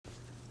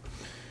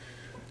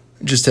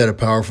Just had a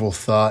powerful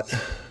thought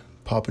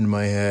pop into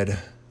my head,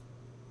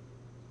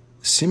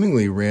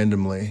 seemingly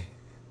randomly.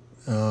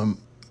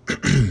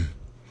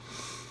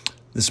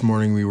 This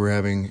morning we were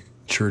having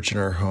church in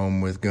our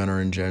home with Gunnar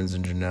and Jens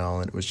and Janelle,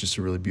 and it was just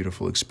a really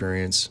beautiful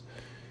experience.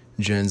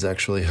 Jens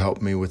actually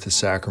helped me with the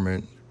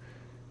sacrament,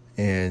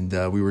 and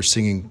we were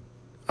singing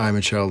I'm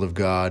a Child of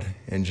God,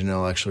 and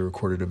Janelle actually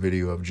recorded a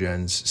video of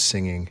Jens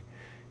singing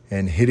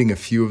and hitting a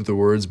few of the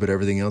words, but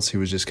everything else he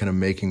was just kind of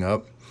making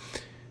up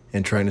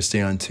and trying to stay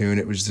on tune.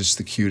 It was just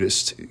the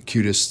cutest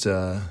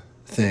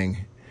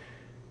thing.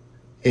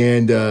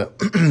 And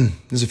this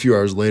is a few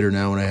hours later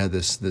now when I had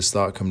this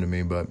thought come to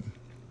me, but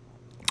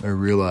I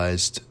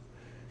realized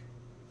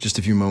just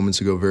a few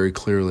moments ago very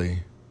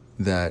clearly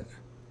that,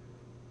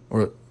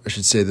 or I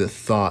should say the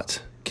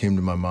thought came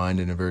to my mind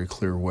in a very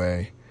clear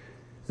way,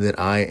 that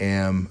I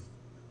am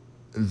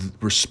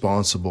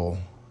responsible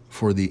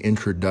for the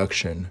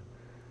introduction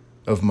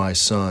of my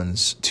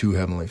sons to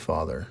Heavenly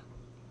Father.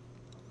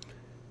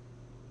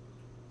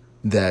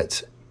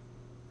 That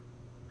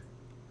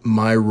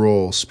my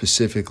role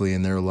specifically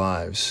in their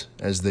lives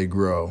as they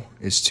grow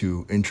is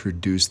to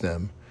introduce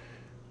them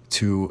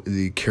to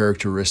the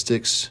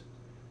characteristics,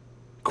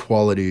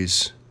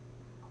 qualities,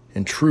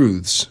 and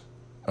truths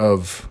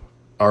of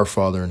our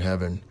Father in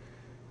heaven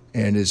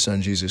and His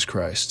Son Jesus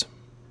Christ.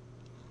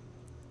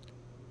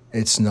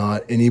 It's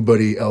not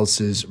anybody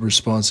else's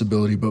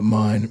responsibility but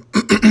mine.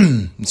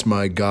 It's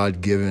my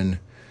God-given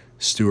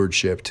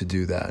stewardship to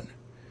do that.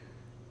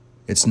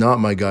 It's not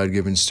my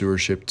God-given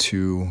stewardship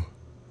to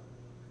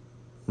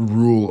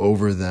rule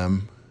over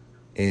them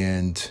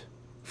and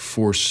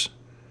force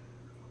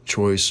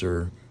choice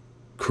or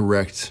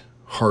correct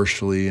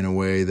harshly in a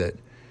way that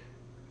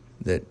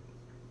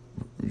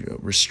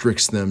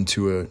restricts them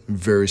to a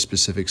very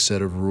specific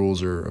set of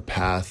rules or a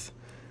path,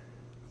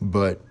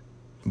 but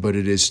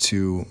it is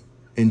to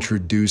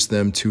introduce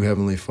them to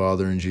Heavenly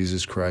Father and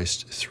Jesus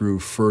Christ through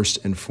first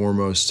and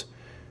foremost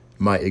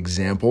my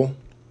example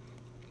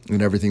in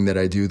everything that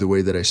I do, the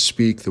way that I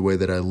speak, the way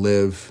that I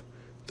live,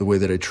 the way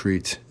that I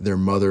treat their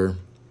mother,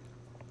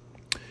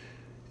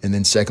 and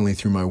then secondly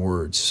through my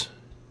words,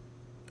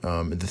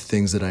 the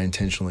things that I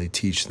intentionally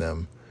teach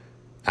them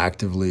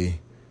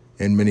actively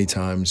and many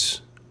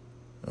times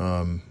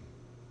in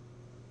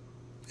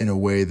a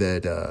way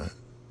that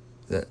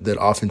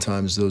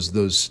oftentimes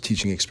those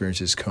teaching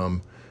experiences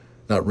come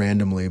not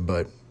randomly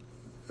but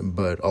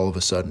all of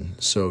a sudden.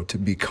 So to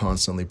be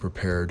constantly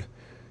prepared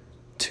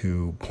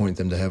to point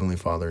them to Heavenly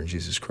Father and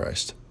Jesus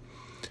Christ.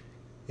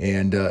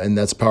 And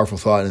that's a powerful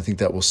thought, and I think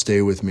that will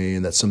stay with me,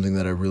 and that's something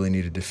that I really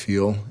needed to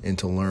feel and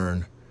to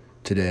learn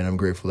today, and I'm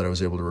grateful that I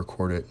was able to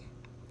record it.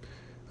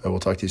 I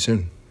will talk to you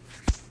soon.